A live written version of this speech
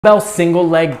Dumbbell single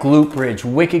leg glute bridge,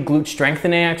 wicked glute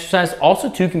strengthening exercise. Also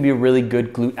too can be a really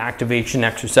good glute activation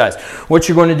exercise. What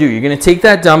you're going to do, you're going to take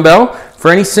that dumbbell.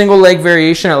 For any single leg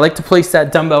variation, I like to place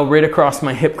that dumbbell right across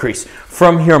my hip crease.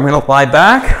 From here, I'm going to lie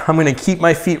back. I'm going to keep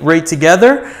my feet right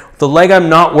together. The leg I'm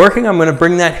not working, I'm going to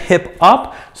bring that hip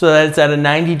up so that it's at a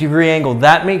 90-degree angle.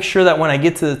 That makes sure that when I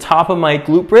get to the top of my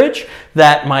glute bridge,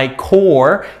 that my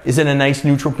core is in a nice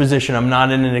neutral position. I'm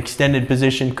not in an extended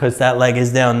position because that leg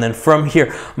is down. Then from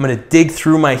here, I'm going to dig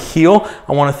through my heel.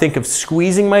 I want to think of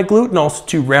squeezing my glute and also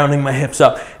to rounding my hips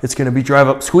up. It's going to be drive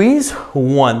up, squeeze,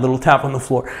 1, little tap on the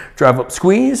floor. Drive up,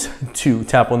 squeeze, 2,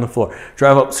 tap on the floor.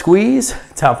 Drive up, squeeze,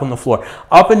 tap on the floor.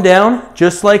 Up and down,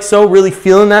 just like so, really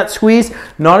feeling that squeeze.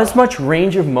 Not as much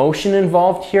range of motion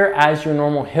involved here as your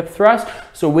normal hip thrust.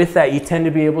 So with that, you tend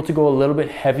to be able to go a little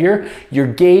bit heavier. Your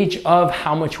gauge of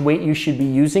how much weight you should be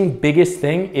using, biggest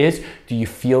thing is, do you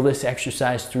feel this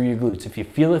exercise through your glutes? If you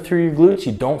feel it through your glutes,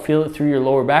 you don't feel it through your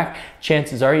lower back,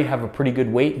 chances are you have a pretty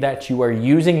good weight that you are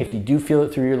using. If you do feel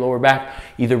it through your lower back,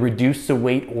 either reduce the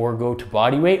weight or go to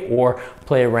body weight or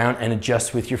play around and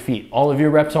adjust with your feet. All of your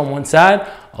reps on one side,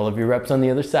 all of your reps on the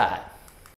other side.